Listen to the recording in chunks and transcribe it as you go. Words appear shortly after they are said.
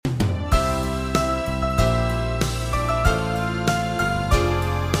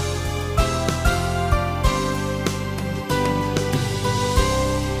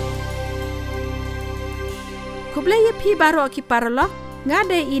พี่บารอคิปารล็อกงา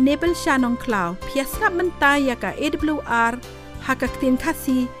เดอีเนเปิลชานองคลาวเพียสกับมันตายากะ AWR ฮักตินคา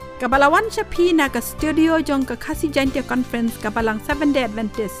ซีกับบาลาวันชะพีนากะสตูดิโอจงกะคาซีจันเตียคอนเฟรนซ์กับบาลัง7 Day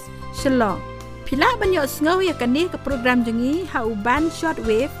Adventist ฉลองพิลาบัญญัติเงายากะนี้กับโปรแกรมจงี้ฮาอุบันช็อตเว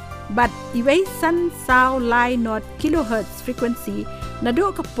ฟบัดอีเวซันซาวไลน์นอตกิโลเฮิรตซ์ฟรีเควนซีนาดู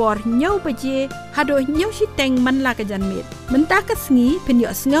กับปอร์เงาปะเจฮาโดเงาชิเต็งมันลากะจันเม็ดมันตากะสงีเป็นย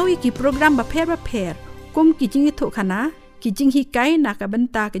อเงายกีโปรแกรมบะเพรกุมกิจิงทุขนะกิจิงฮิไกนักบัน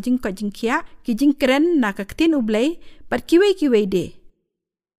ตากิจิงกอจิงเคียกิจิงเครนนักกตินอุเบลปัดคิเวเด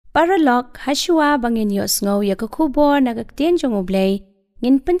ปาราล็อกฮัชวาบังเงินยอสงวยกคูบอนักกตินจงอุเบลเงิ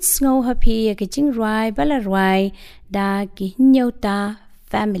นเป็นสงวฮับพีกิจิงไรบาลารายดากิหินยอตาแ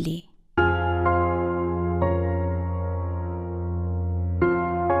ฟมิลี่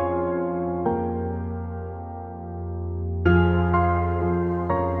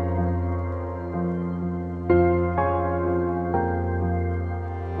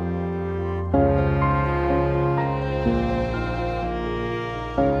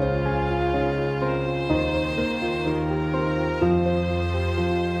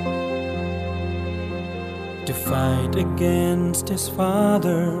Against his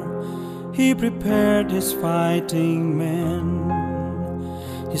father, he prepared his fighting men.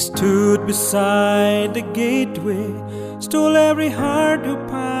 He stood beside the gateway, stole every heart who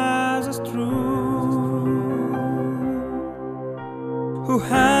passes through. Who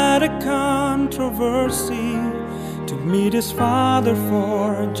had a controversy to meet his father for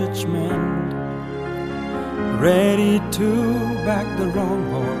judgment, ready to back the wrong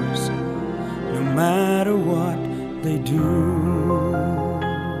horse, no matter what they do.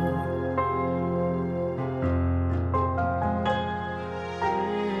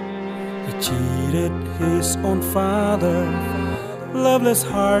 He cheated his own father, loveless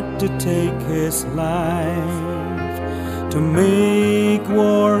heart to take his life, to make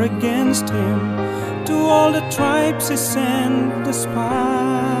war against him. To all the tribes he sent the spies.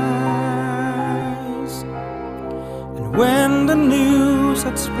 And when the news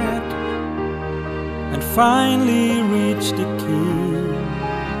had spread and finally reached the king,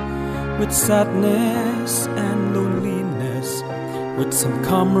 with sadness and loneliness, with some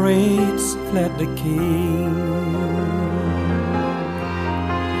comrades fled the king.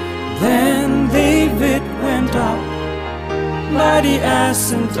 Then David went up by the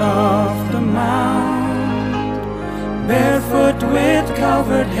ascent of the mount, barefoot with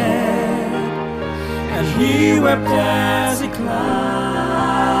covered head, and he wept as he climbed.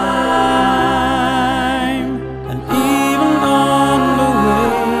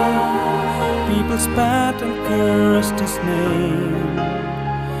 Spat and cursed his name.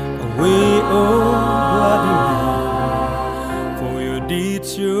 Away, oh bloody man, for your deeds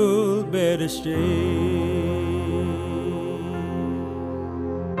you'll bear the shame.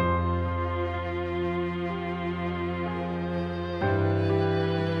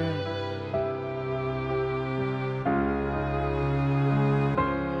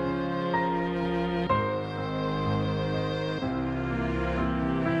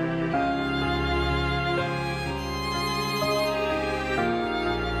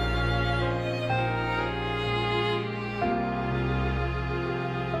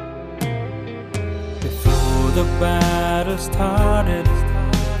 The battle started,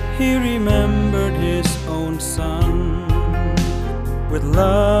 he remembered his own son. With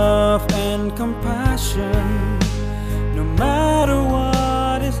love and compassion, no matter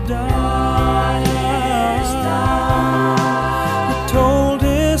what is done, he told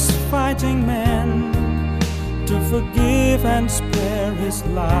his fighting men to forgive and spare his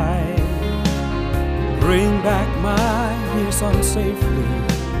life. Bring back my dear son safely,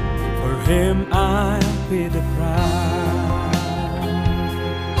 for him I'll pay the price.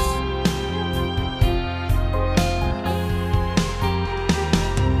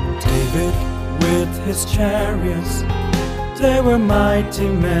 David with his chariots, they were mighty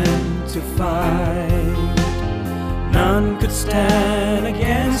men to fight. None could stand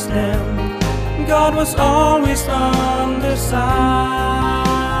against them. God was always on their side.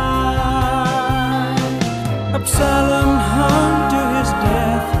 Absalom hung to his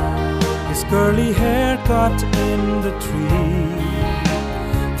death, his curly hair caught in the tree.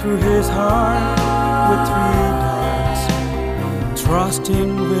 Through his heart with 3 darts,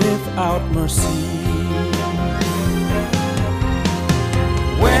 trusting without mercy.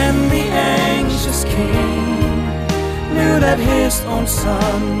 When the anxious king knew that his own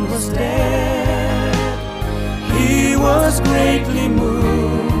son was dead, he was greatly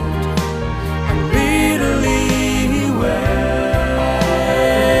moved and bitterly wept.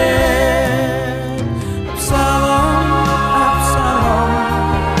 Absalom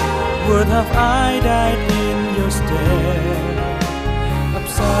would have I died in your stead.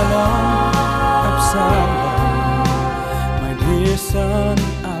 Absalom, Absalom, my dear son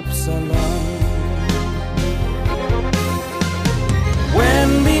Absalom.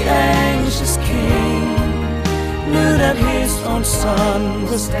 When the anxious king knew that his own son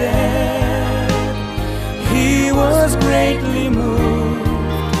was dead, he was greatly moved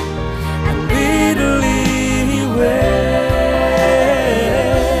and bitterly he wept.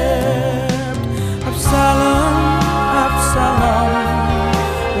 Absalom, Absalom,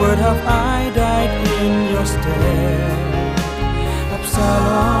 would have I died in your stead.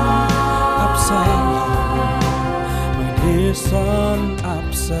 Absalom, Absalom, my dear son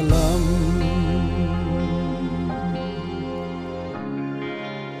Absalom.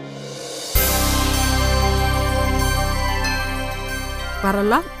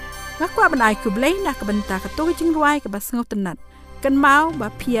 Paralog ngakwa banai ku blei na ka benta ka to jing ruai ka basngau tenat kan mau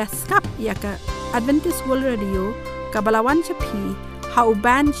ba pia skap ya ka Adventist World Radio ka balawan chapi how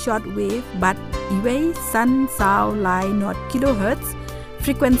band short wave but iway sun sao lai not kilohertz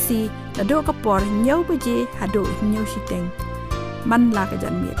frequency la do ka por nyau beje hado nyau shiteng man la ka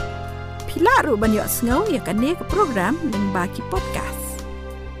jan miet phila ru ban yo sngo ya ka ne ka program ning ba ki podcast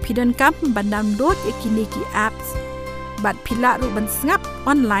phidan kam ban download ya kini ki apps bat phila ru ban snap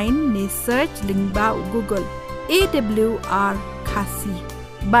online ni search ling ba Google AWR khasi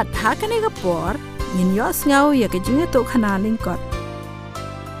bat ha ka ne ka por nin yo sngo ya ka jinga to khana ling kot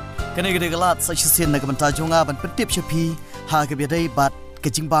kane gede galat sa chisin na kabanta jonga ban petip chapi ha ke bedai bat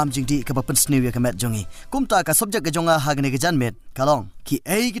ke jingbam jingdi ka bapan snew ya ka met jongi kumta ka subject ka jonga ha gane ke jan met kalong ki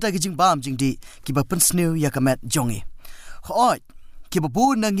ei kita ke jingbam jingdi ki bapan snew ya ka met jongi khot ki babu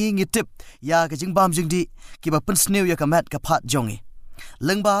nangi ngitip ya ke jingbam jingdi ki bapan snew ya ka met ka phat jongi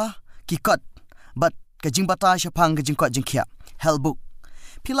lengba ki khot bat ke jingbata shaphrang ke jingkot jingkiap helbook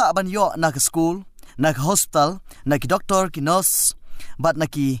pila ban yo na ka school na ka hospital na ki doctor ki nurse bat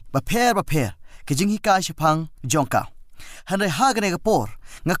naki bapher ke jing hikai shaphrang jongka hanre hagane ga por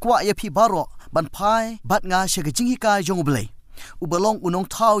nga kwa ya phi baro ban phai bat nga she ke jing hikai jong blei u balong unong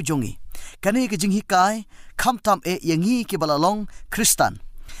thau jongi kane ke jing hikai kham tam e yangi ki balalong kristan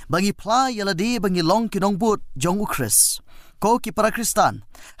bangi phla yalade bangi long ki nong but jong u chris ko ki para kristan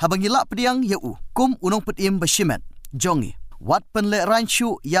ha bangi la pdiang ya u kum unong putim bashimet jongi wat pen le ranchu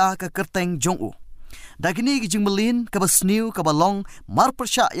ya ka kerteng jong u dagini ki jingmelin ka basniu ka balong mar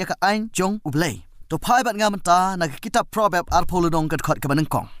persha ya ka ain jong U Blei to phai bat ngamta na kitab proverb arpoludong kat khot ka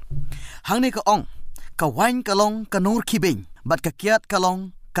banengkong hangni ka ong ka wain ka long ka nur khibing bat ka kiat ka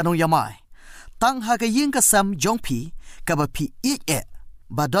long ka no yamai tang ha ka ying ka sam jong phi ka ba phi ieit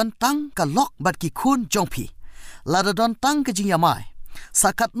ba don tang ka lok bat ki khun jong phi lada don tang ka jing yamai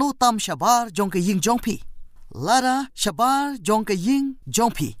sakat no tam shabar jong ka ying jong phi lada shabar jong ka ying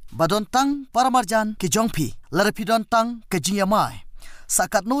jong phi badon tang paramarjan ki jong phi lada pi don tang ka jingyamai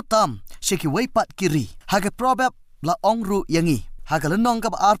sakat no tam sheki weipat kiri haga proverb la ongru yangi haga lenong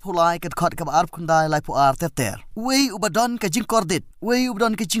ka ar phulai ka khot ka ar khundai lai pu ar ter wei ubadon ka jing kordit wei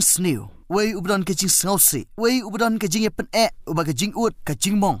ubadon ka jing snew wei ubadon ka jing snausi wei ubadon ka jing pen e uba ka jing ut ka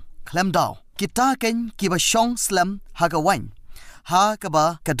jing mong klem daw kita ken ki ba shong slam haga wain ha ka ba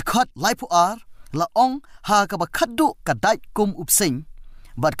ka khot lai pu ar la ong ha ka ba khaddu ka dai kum upsing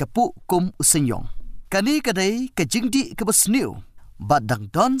bat ka pu kum usinyong kani ka dai ka jingdi ka ba snew bat dang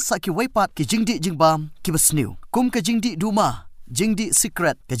don sa ki weipat ki jingdi jingbam ki ba snew kum ka jingdi duma jingdi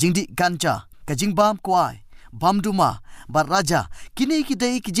secret ka jingdi ganja ka jingbam kwai bam duma bat raja kini ki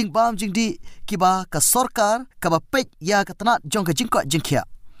dai ki jingbam jingdi ki ba ka sarkar ka ba pek ya ka tanat jong ka jingko jingkhia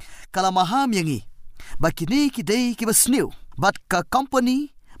kala maham yangi ba kini ki dai ki ba snew bat ka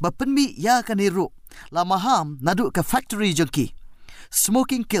company bapenmi ya kaniru la maham nadu ka factory jonki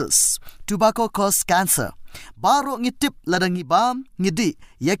smoking kills tobacco cause cancer baro ngitip ladangi bam ngidi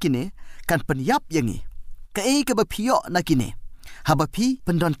yakine kan penyap yangi ka e ka baphiyo nakine habapi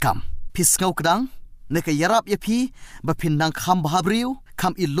pendon kam pisngau kadang ne ka yarap yapi bapin nang kham bahabriu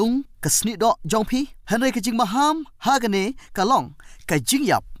kham ilung ka snido jongpi hanre ka jing maham hagane kalong ka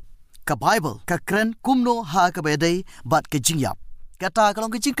jingiap ka bible ka kren kumno ha ka bedai bat ka jingiap kata kalong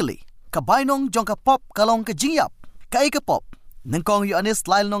ke jingkeli ka bainong jong ka pop kalong ke jingiap ka e ka pop nengkong yu anis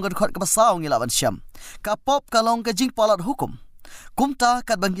lail nong ka khot ka basau ngilawan shem ka pop kalong ke jing palat hukum kumta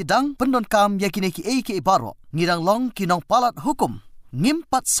kat bangidang pendon kam yakine ki e ki baro ngirang long ki nong palat hukum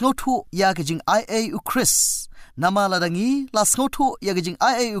ngimpat sngotu ya ke jing ia u chris nama ladangi la sngotu ya ke jing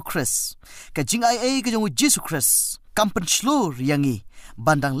ia u chris ka jing ia ke jong Jisu Chris kampen shlur yangi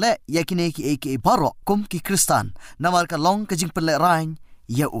bandang le yakine ki e ki baro kum ki kristan namar ka long ka jing penle rain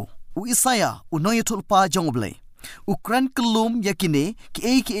ya u isaya u noy tulpa jong blei ukran kelum yakine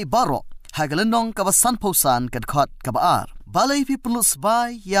ki e baro hagalenong ka ba san pausan kad khot ka ba ar balai pi plus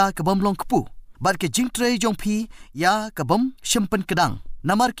bai ya ka bam long kpu bar ke jingtre jong pi ya ka bam shempen kedang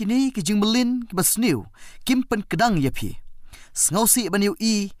namar kini ke jingmelin ke basniu kimpen kedang ya pi sngosi baniu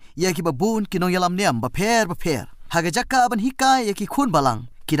I ya ki babun kinong yalam niam ba pher haga jakka ban hikai ya ki khun balang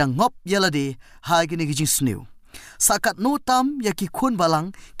kidang ngop ya lade hagini ki jingsniu sakat no tam ya ki khun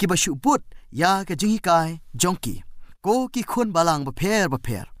balang ki ba shubut ya ka jinghikai jongki ko ki khun balang ba pher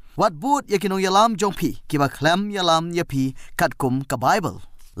wat but ya kinong yalam jongpi ki ba khlam yalam ya pi kat kum ka bible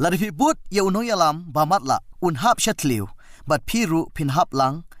larifi but ya unong yalam ba matla un hap shatliu bat piru pin hap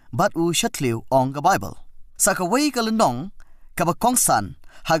lang bat u shatliu ong ka bible sakawai kalenong ka ba kongsan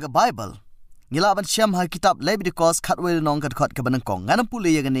ha ka bible ngila ban shem ha kitab leviticus khatwe nong kat khot ka ban kong nganam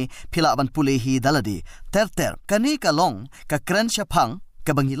pule ya gani phila ban pule hi daladi ter kani ka long ka kran shaphrang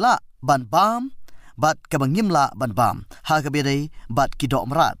ka bangila ban bam bat ka bangimla ban bam ha ka bedai bat ki do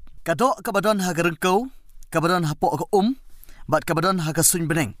mrat ka do ka badon ha ka rengkau ka badon ha po ka bat ka badon ha ka sun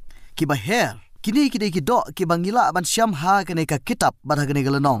beneng ki ba her kini ki do ki bangila ban sham ha ka ne ka kitab bat ha ka ne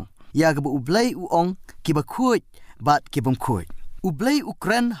galenong ya ka bu Blei U ong ki ba khuj bat ki bum khuj U Blei U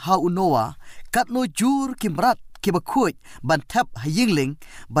kren ha unowa kat no jur ki mrat ki ba khuj ban thap ha yingling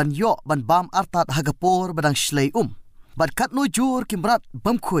ban yo ban bam artat ha ka por badang shlei bat kat no jur ki mrat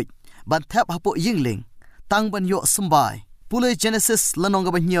bam khuj ban thap ha po yingling tang ban yo sumbai pule Genesis lanong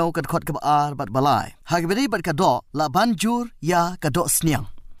ka banyo kat khot ka ar bat balai hagbedi bat ka do la banjur ya ka do sniang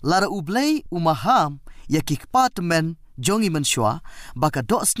lara U Blei U maham ya ki kpatmen jongi menshwa baka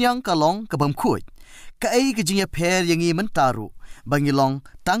do sniang ka long ka bam khuj ka ai ka jingiap pher yangi men taru bangilong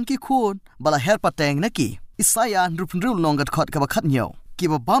tangki khun bala her pateng naki isaya nrupnrul nong kat khot ka ba khatnyo ki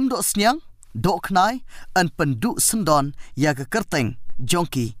ba bam do sniang do knai an pendu sendon ya ka kerteng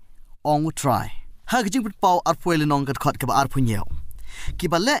jongki ong try ha jing pau arpoil nong kat khot ka ba arpunyo ki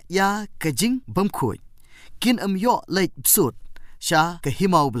ba le ya ka jing bam khuj kin yo le sut sha ka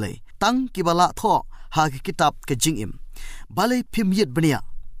himau blei tang ki bala tho ha ki kitab ka jingim balai phim yet bania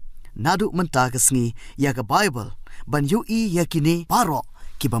nadu menta ka sngi ya ka bible ban yu I ya kini paro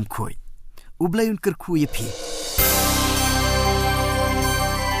ki bam khuj U Blei Un ker khu ye phi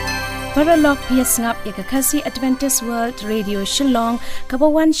Paralog piasngap yakakasi Adventist World Radio Shillong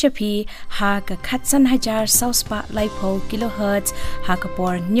kabawan shapi ha ka khatsan hajar sauspa laipo kilohertz ha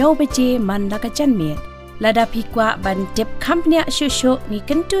kapor nyo beje man laka janmet lada pikwa ban tip company shusho ni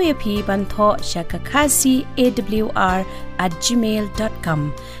kentu yapi ban tho shakakasi awr@gmail.com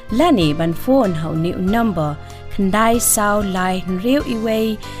lani ban phone hau ni number khandai sao lai nreu iway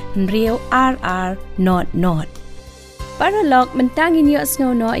nreu rr not Paralog mentangin yo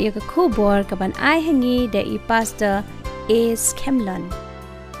snow no ya ka kubor ka ban ai hangi de I pastor A Skemlan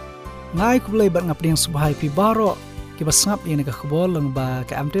ngai kublai bat ngapring subhai pi baro ki basngap ina ka khubol lang ba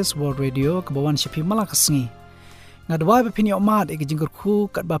ka Adventist World Radio ka bawan shipi malakasngi ngadwai ba pinyo mat e jingkur khu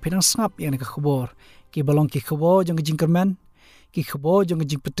kat ba pinang snap ina ka khubor ki balong ki khubo jong jingkerman ki khubo jong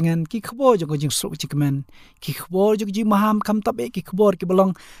jingpyndem ki khubo jong jingsuk jingmen ki khubo jong jing maham kham tap e ki khubor ki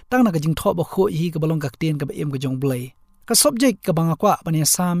balong tang na ka jing tho ba kho hi ka balong gak ten ka ba em ka jong blai ka subject ka banga kwa bania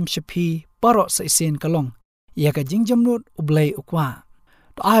sam shipi paro sa isen kalong ya ka jingjemnud U Blei U kwa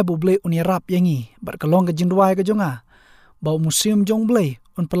to ai bu blei un yarap yangi bar kalong ka jingdwai ka jonga ba musim jong blei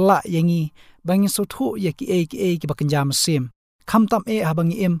un pala yangi bangi so thu ya ki e ki ba kanjam sim kham tam e ha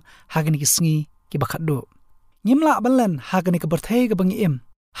bangi em hagani ki sngi ki ba khaddo ngimla banlan hagani ka barthai ka bangi em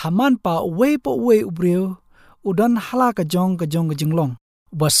haman pa we po we ubreu udan hala ka jong jinglong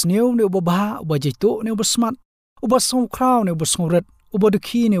basneu ne babha ba jitu ne basmat uba song kraw ne uba songret uba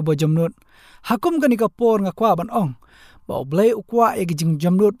dukhi ne uba jamnut hakum gani ka por nga kwa ban ong ba U Blei U kwa e jing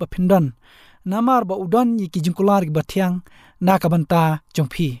jamnut ba phindan namar ba udan yi ki jingkular ki bathiang na ka banta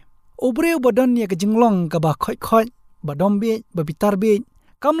jongphi ubreu badan ye ka jinglong ka ba khot ba dombe ba bitarbe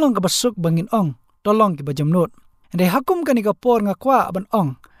kamlong ka basuk bangin ong tolong ki ba jamnut re hakum gani ka por nga kwa ban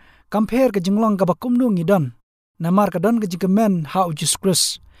ong compare ka jinglong ka ba kumnu ngidon namar ka don ka jingmen ha u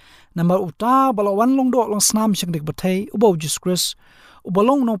Jesus namar uta balawan long do long snam shing dik bathai ubo Jesus Christ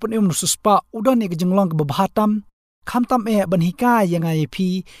ubalong nong pun em suspa udan ne jinglong ka bahatam khamtam e ban hikai yanga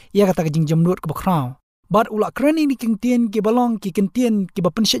yepi ya ka ta jingjemnud ka bakraw bat ula krani ni kingtien ki balong ki kintien ki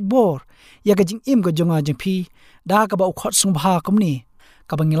bapan shet bor ya ka jing im ka jonga jingpi da ka ba khot sngewbha komni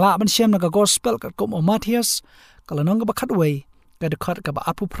ka bangila ban shem na ka gospel ka kom Matthias kalanong ka bakhatwei ka de khot ka ba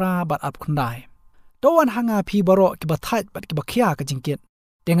apupra bat ap khundai towan hanga phi baro ki bathait bat ki bakhya ka jingket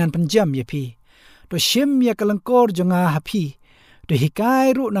dengan penjam ya pi to shem ya kalangkor jonga hapi to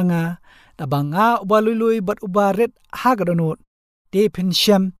hikai ru nanga da banga ubalului bat ubaret hagadonut te pin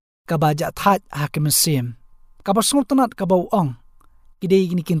shem ka ba jahthait hakim sim ka ba snop tanat ka ba ong kidei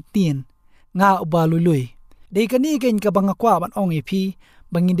ni kintin nga uba lui de kani ken ka banga kwa ban ong epi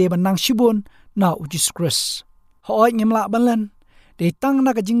bangin de ban nang shibun na Jesus Christ hoi ngimla banlan de tang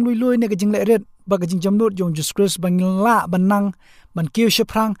na ka jing lui ne ka jing lehrit ba ka jingjemnud jong Jesus Christ bangin la ban nang ban kiew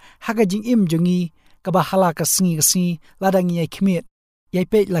shaphrang ha ka jing im jongi ka ba hala ka sngi ladang ye khmet ye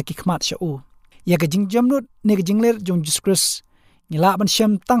pe la ki khmat sha u ya ka jingjemnud ne ka jingler jong Jesus Christ ngila ban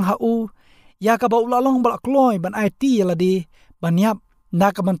shem tang ha u ya ka ba ulalong bal kloi ban aiti lade banyap na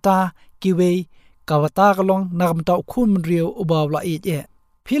ka manta kiwe kawata kalong na ka manta khun mriu ubaw la ieit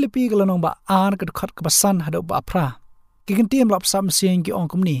Philippi kalong ba an ka khot ka basan hado ba phra kikin tim lap sam sieng ki ong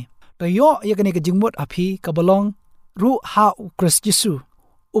kumni to yo ya ka ne ka jingmut aphi ka balong ru ha u Christ Jisu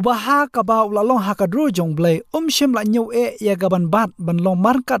uba ha ka ba ulalong ha ka dro jong blei shem la nyau ya ga ban bat ban long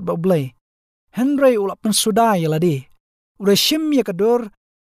markat ba blei henry ulap pen suda ya lade ure shim ya ka dor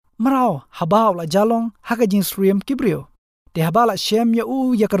mraw habaw la jalong ha ka jing sriam kibrio te habala shem ya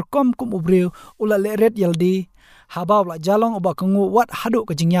u ya kar kom kum ubreu ula lehrit yaldi habaw la jalong uba kangu wat hadu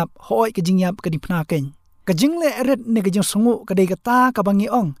ka jingiap hoi ka jingiap ka dipna ken ka jingle eret ne ka jing sungu ka de ka ta ka bangi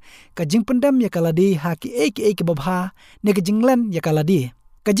ong ka jingpyndem ya kaladi ha ki ki babha ne ka jinglen ya kaladi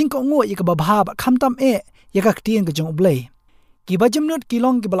ka jing ko ngo ya ka babha ba khamtam ya ka ktien ka jong ublei ki bajamnut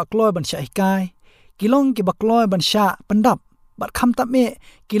kilong ki balakloi ban sha hikai kilong ki bakloi ban sha pandap bat khamtam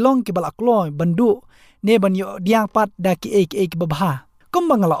kilong ki balakloi bandu ne ban yo diang pat da ki ki babha kum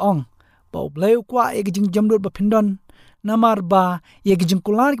bangala ong ba ublei kwah e ka jingjemnud ba phindon namar ba ye ki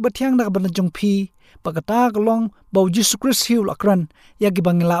jingkular ki bathyang na ka ban jong phi pakata kalong bau Jesus Christ hiu lakran ya gi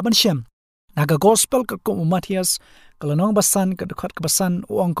bangla ban shem naga gospel ka ko Matthias kalonong basan ka khot ka basan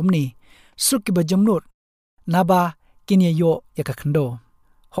ong kumni suk ki bajamnut naba kinya yo ya ka khndo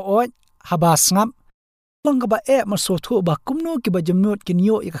hooj haba sngap long ka ba ma so thu ba kumno ki bajamnut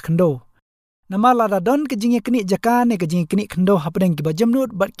kinyo ya ka khndo namala da don ka jinge kni jakane ka jinge kni khndo hapdeng ki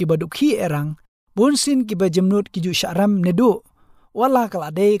bajamnut bat ki badukhi erang bunsin ki bajamnut ki ju sharam nedu wala kala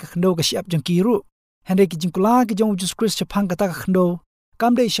de ka khndo ka siap jang kiru Henry ki jingkular ki jong Jesus Christ shaphrang ka ta ka khndo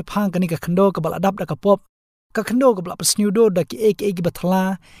kamde shaphrang ka ni ka khndo ka bal adap da ka pop ka khndo ka bal pasniudo da ki ki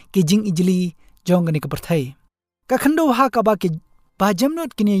bathala ki jing ijli jong ka ni ka parthai ka khndo ha ka ba ki ba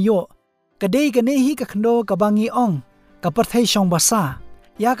jamnot ki ni yo ka dei ka ne hi ka khndo ka bangi ong ka parthai shong basa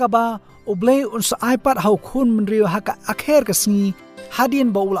ya ka ba ublei unsa iPad hau khun mriu ha ka akher ka sngi hadien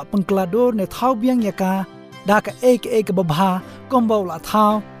ba ula pangklador ne thau biang ya ka da ka ka babha kom ba ula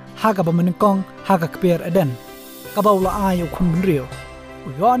thau ha ka ba menengkong ha ka kper eden ka ba ula ayo khun mriu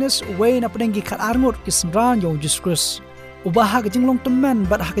Yohanes way na penenggi khat arngut kisran yo Jesus Christ uba ha ka jinglong temen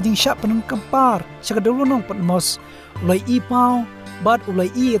bat ha ka jing shap peneng kampar sakadulunong patmos ulai I pau bat ulai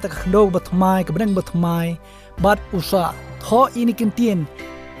I ta khandog bathmai ka beneng bathmai bat usa tho ini kintien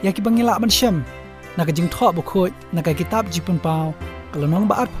ya ki bangila ban shem na ka jing tho bu khoi na ka kitab jipun pau kalonong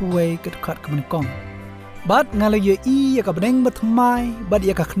ba at puwe ka khat ka menengkong bat ngala ye I ya ka beneng bathmai bat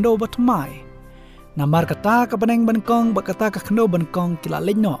ya ka khando bathmai namar kata ka beneng bankong ba kata ka khando bankong kila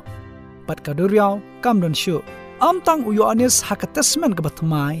leino bat ka duriao kam don shu am tang u Yohanes ha ka testament ka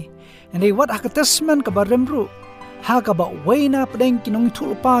bathmai ande wat ha ka testament ka baremru ha ka ba weina pedeng kinong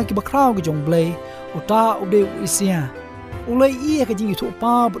thulpa ki ba kraw ki jong blei uta ude isia ulai I ka jing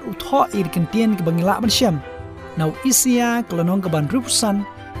thupa but utho ir kentien ki bangila ban shem nau isia kalonong ka ban rupsan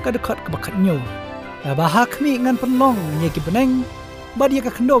ka de khat ka ba khat nyo ba ha khmi ngan panlong ye ki beneng bad ye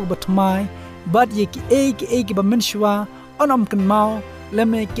ka khandog bathmai bad ye ki ki ba menshwa onom kan mau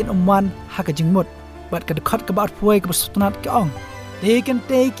leme kin umwan ha ka jingmut bad ka de khat ka ba puai ka sutnat ka ong de kan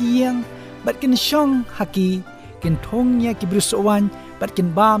te ki yang bad kin shong haki kin thong ye ki brisowan bad kin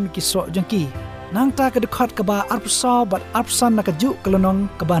bam ki so jangki nang ta ka de khat ka ba arpsa bad arpsan na ka ju kalonong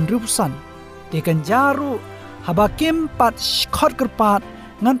ka ban rupsan de kan jaru haba kim pat khot kerpat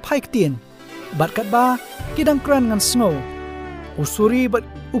ngan phai ktien bat kat ba kidang kran ngan snow usuri bat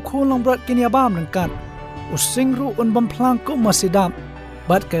ukhulong brat kinya bam nang kat usingru un bam phlang ko masidam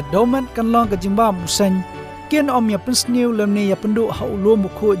bat ka domen kan long ka jimbam usen ken om ya pensniu lemne ya pendu ha ulo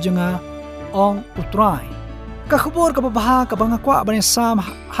mukho jenga ong utrai ka khobor ka babha ka banga kwa bane sam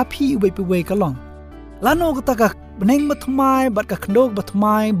happy ubai pi wei ka long lano ka ka beneng bathmai bat ka khandog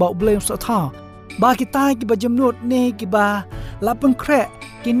bathmai ba ublem sa tha ba ki tai ki ba jamnot ne ki ba lapun kre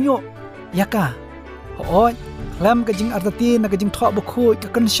kinyo yaka hoi lam ka jing artati na ka jing tho ba khoi ka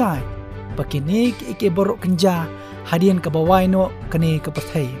kan shai pakini ki borok kanja hadien ka bawai no kane ka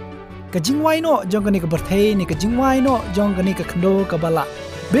pathai ka jing wai no jong kane ka pathai ni ka jing wai no jong kane ka khndo ka bala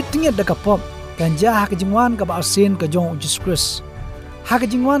betinget da ka pop kanja ha ka jingwan ka ba asin ka jong Jesus Christ ha ka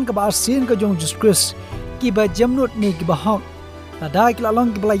jingwan ka ba asin ka jong Jesus Christ ki ba jamnut ni ki ba hok lada ki la long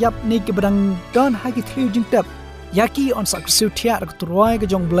ki bala yap ni ki badang don ha ki thiu jing tap yaki on sak siu thia ra turoi ka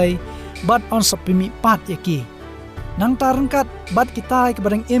jong blai bat on sak pimi pat yaki nang tarangkat bat kita ke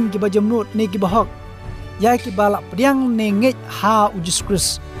barang im ki bajamnut ne ki bahok yaki balak priang ne ngej ha ujus kris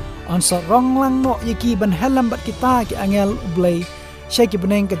on sak rong lang no yaki ban helam bat kita ki angel U Blei shaki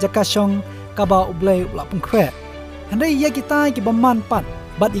beneng ka jakashong ka ba U Blei la pung khre handai yaki ta ki baman pat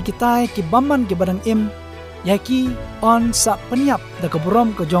bat kita ki baman ki barang im yaki on sak penyap da ka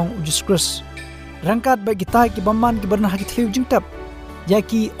buram ka jong ujus kris rangkat ba kita ki baman ki barna ki thliu jingtap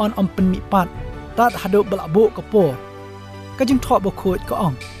yaki on pen mi pat tat hado balabo ka po ka jing thok bo khot ka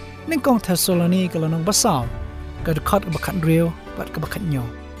ong ning kong Thessaloni ka lanong basaw ka khot ka bakhan reu bat ka bakhan nyo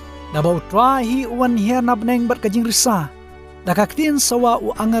da ba try hi wan hier na bneng bat ka jing risa da ka tin sawa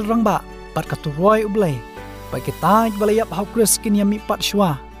u angal rangba bat ka turoi U Blei ba kita balayap hau kris kin yami pat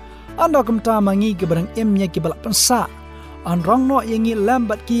shwa ando kamta mangi ki barang em nya ki balak pansa an rong no yangi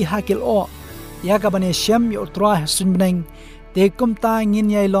lambat ki hakil o ya ka bane shem yo tra sun bneng te kumta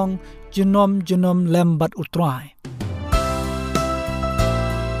ngin yai long junom lambat utrai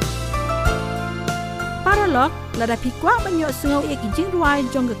paralog lada pikwa banyo sngau ek jingruai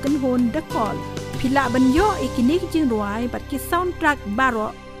jong ka kenhon de kol pila banyo ekini jingruai bat ki soundtrack baro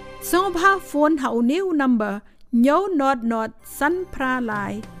sngewbha phone ha new number nyo not san pra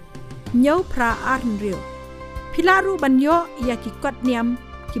lai nyo pra arnrio pilaru banyo ya ki kot niam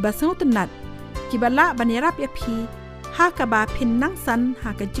ki basau tenat ki bala banirap ya phi ha ka ba phin nang san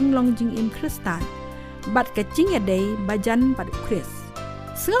ha ka jinglong jing im kristan bat ka jing dei bajan bat kris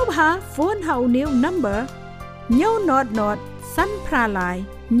sngewbha phone ha new number nyo not san pra lai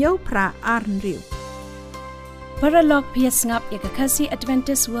nyo pra arnrio Paralog PS ngap yakakasi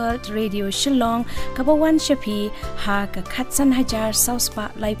Adventist World Radio Shillong kabawan shapi ha ka khatsan hajar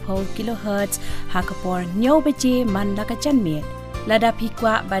sauspa laipo kilohertz ha ka por nyo beje man la ka chanme lada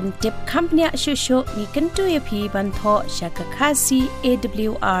pikwa ban tip company shusho ni kentu yapi ban tho shakakasi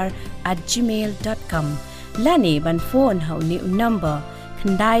awr@gmail.com lani ban phone ha ni number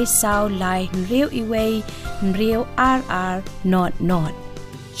khandai sao lai real iway real rr not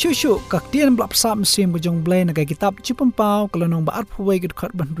shushu kaktian blap sam sim bujong blai na kitab chipampau kalonong ba arphuwei git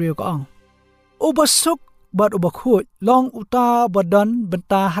khat ban rio ka ang ubasuk bat ubakhut long uta badan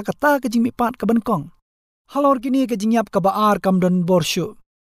benta hakata ka jingmi pat ka ban kong halor kini ka jingiap ka baar kamdon borshu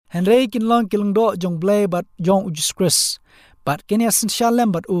henry kinlong kilungdo jong blai bat jong ujus kris bat kini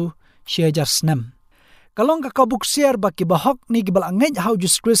essentialem bat u shejar snem kalong ka kabuk siar ba ki bahok ni gibal angej hau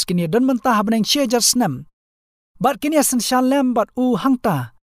ujus kris kini dan benta habneng shejar snem bat kini essentialem bat u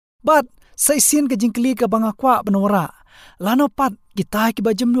hangta bat saisin ka jingkli ka banga kwah banora lano pat kita ki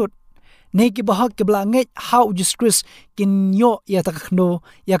bajamnut ne ki bahak ki blangej how Jesus Christ kin yo ya takno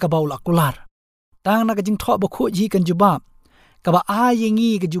ya ka baula kular tang na ka jing tho ba khu ji kan jubab ka ba a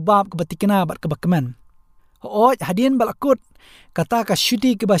yingi ka jubab ka batikna bat ka bakman o hadin balakut kata ka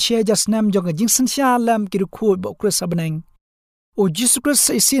shuti ki ba she just nam jong jing san sha lam ki khu ba Christ abneng o Jesus Christ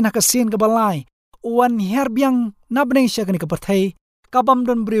saisin ka sin ka balai wan herbiang nabneng sha ka ni ka pathai kabam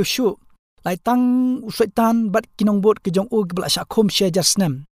don briu shu lai tang usaitan bat kinong bot ki jong u ki bla sha khom she just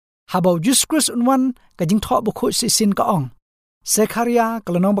nam habau Jesus Christ unwan ka jing tho ba khu sin ka ong sekharia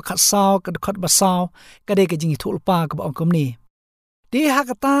kalonong ba khat saw ka khot ba saw ka de ka jing thul pa ka ba ong kom ni de ha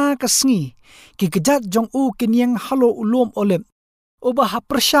ka ta ka sngi ki kejat jong u kinyang halo ulum olep oba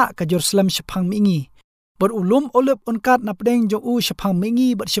haprasha ka Jerusalem shaphrang mingi bar ulum olep unkat napdeng jong u shaphrang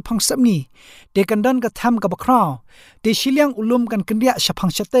mingi bar shaphrang samngi de kandan ka tham ka ba kraw de shiliang ulum kan kendia shaphrang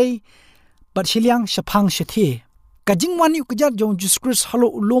shatei bar shiliang shaphrang shathi ka jingwan yu kejat jong Jesus Christ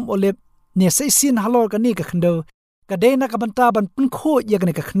halo ulum olep ne sai sin halo ka ni ka khndo ka de na ka banta ban pun kho ya ka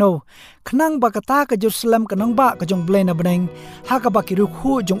ni ka khno khnang ba ka ta ka Jerusalem ka nang ba ka jong blena baneng ha ka ba ki ru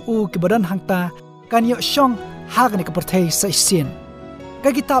khu jong u ki badan hangta kan yo shong ha ka ni ka perthei sai sin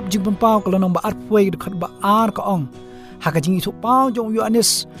ka kitab jingpyndem ka lanong ba arpwei khat ba ar ka ong ha ka jing thu pau jong yu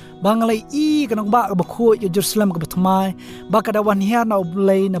anis bangalai i ka nang ba ka ba khu ya Jerusalem ka bathmai ba ka da wan hiar na U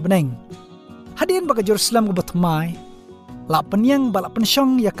Blei na baneng hadin ba ka Jerusalem ka bathmai la panyang ba la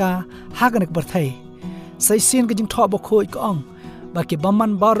panshong ya ka ha ka ni ka perthei sai sin ka jing tho ba khoi ka ong ba ki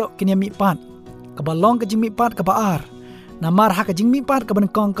baman baro kinyami pat ka balong ka jingmi pat ka baar namar ha ka jingmi pat ka ban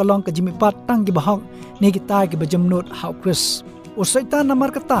kong ka long ka jingmi pat tang ki bahok ne ki ta ki bajamnut hau Chris o saitan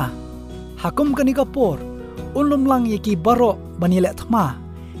namar kata hakum ka ni ka por unlum lang ye ki baro banile thma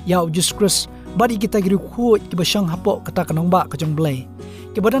ya Jesus Chris bari kita giru khoi ki bashang hapo kata ka nong ba ka jong Blei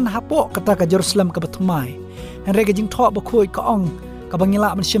ki badan hapo kata ka Jerusalem ka bathmai henre ka jing tho ba khoi ka ong ka bangila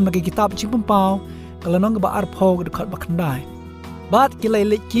man shem na ki kitab jingpyndem kalanong ba arpho ka khat ba khandai bat kilai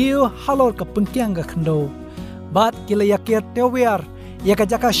le kiew halor ka pungkyang ka khndo bat kilai yakir tewer ya ka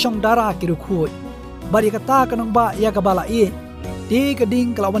jaka shong dara ki ru khu bari kata kanong ba ya kabala di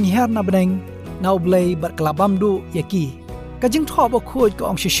kading kalawan her na beneng na U Blei bat kalabam du yaki kajing tho ba khoj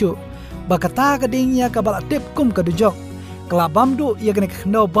ko ong shishu ba kata kading ya kabala tip kum kadujok kalabam du ya gane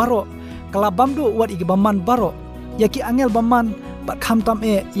khno baro kalabam du wat igibaman baro yaki angel baman bat kham tam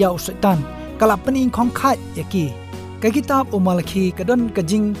ya usaitan kala pening khong khat yaki ka kitab Malaki kadon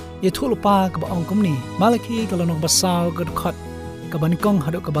kajing yethulupa ka ba ong kumni Malaki kalonong basaw gad khot ka banikong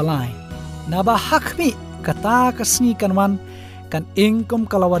hadu ka balai na ba hakmi kata kasni kanwan kan ingkum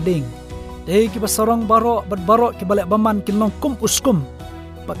kalawading dei ki basorong baro bat baro ki balek baman kinlong kum uskum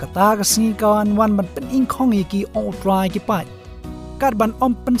ba kata kasni kawan wan ban pening khong yaki ong utrai ki pat kad ban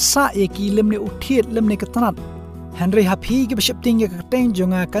om pensa yaki lemne uthiet lemne katanat Henry happy ki bashapting ya kateng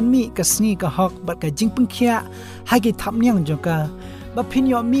jonga kanmi kasni ka hok bat ka jingpyndem hagi thamnyang joka ba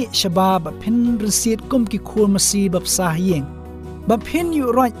phin yo mi shaba ba phin risit kum ki khur masi bab sah yeng ba phin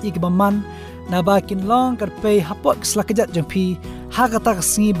yu right ik ba man na ba kin long kar pe hapot slakajat jampi hagata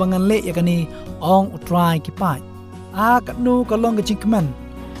kasni bangan le yakani ong utrai ki pai a katnu ka long ka jingmen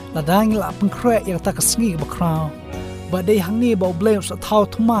la dang la pangkhre ya ta kasni ba kraw ba dei hangni ba U Blei sa thau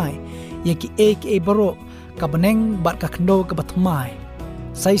thumai yaki aka baro ka beneng bat ka khndo ka bathmai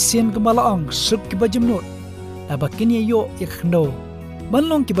sai sien ka balaong suk ki bajumnut la bakini yo ya khndo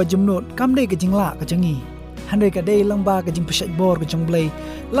banlong ki bajumnut kamde ka jingla ka jangi handai ka dei langba ka jing pasat bor ka jong Blei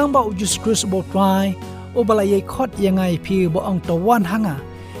langba u jus krus bo try o bala ye khot yangai phi bo ong to wan hanga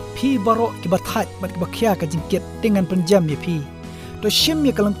phi baro ki bathat bat ba khya ka jing ket tingan penjam ye phi to shim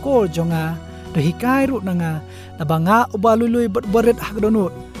ye kalang ko jonga to hikai ru nanga na banga u balului bat baret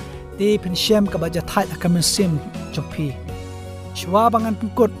hakdonut ti pen shem ka ba jahthait akamen sim chophi shwa bangan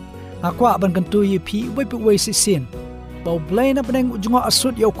pungkut akwa ban kan tu ye phi wei pi wei sin ba U Blei na beneng ujunga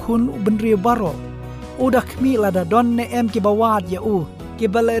asut yo khun u benri baro udah kmi lada don ne em ki bawat ya u ki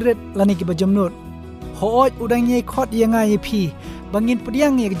lehrit lani ki bajamnud hoj udang ye khot yanga ye phi bangin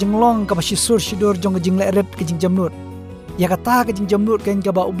pediang ye jinglong ka basisur shidur jong jing lehrit ki jingjemnud ya kata ki jingjemnud ken ka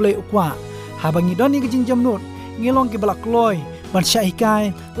ba U Blei ukwa ha bangi don ye ki jingjemnud ngilong ki balak loy ban shah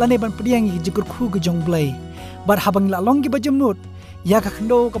hikai lani ban pediang ye jikur khu ki jong Blei bar ha bangi la long ki bajamnud ya ka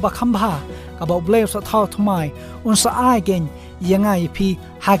khndo ka ba khambha ka ba U Blei sa thau thumai un sa ai gen yanga ye phi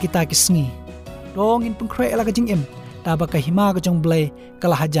ha kita ki sngi dong in pungkhre ala ka jingem ta ba ka hima ka jong Blei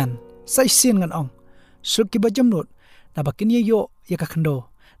kala hajan sai sin ngan ong suk ki bajamnut ta ba kin ye yo ya ka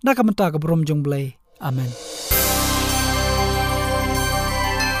khndo na ka manta ka brom jong Blei amen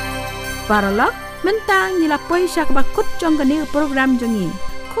Paralak mentang nila poisha ka bakut jong ka ni program jongi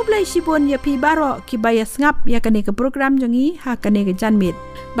Kublai shibun ya pi baro ki baya ngap ya ka ni ka program jongi ha ka ni ka janmit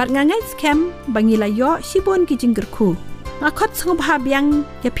bat ngangai scam bangila yo shibun ki jinggerku khot sngewbha biang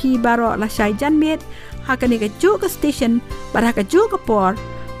ya pi baro la shai janmet ha ka ni ka ju ka station bar ha ka ju ka por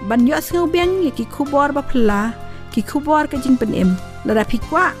ban yo sngewbiang ya ki khubor ba phla ki khubor ka jingpyndem la da pi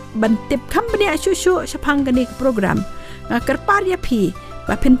kwah ban tip company ashu shaphrang ka ni ka program karpar ya pi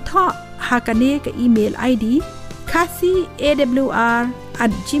ba phin tho ha ka ni ka email id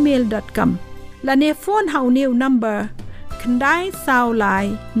khasiawr@gmail.com la ne phone hau new number khandai sao lai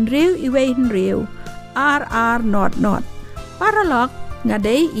rew iwei rew rr not Paralog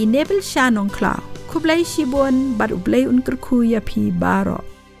ngadei enable sha nong klau Kublai shibun bat U Blei un kerku ya pi baro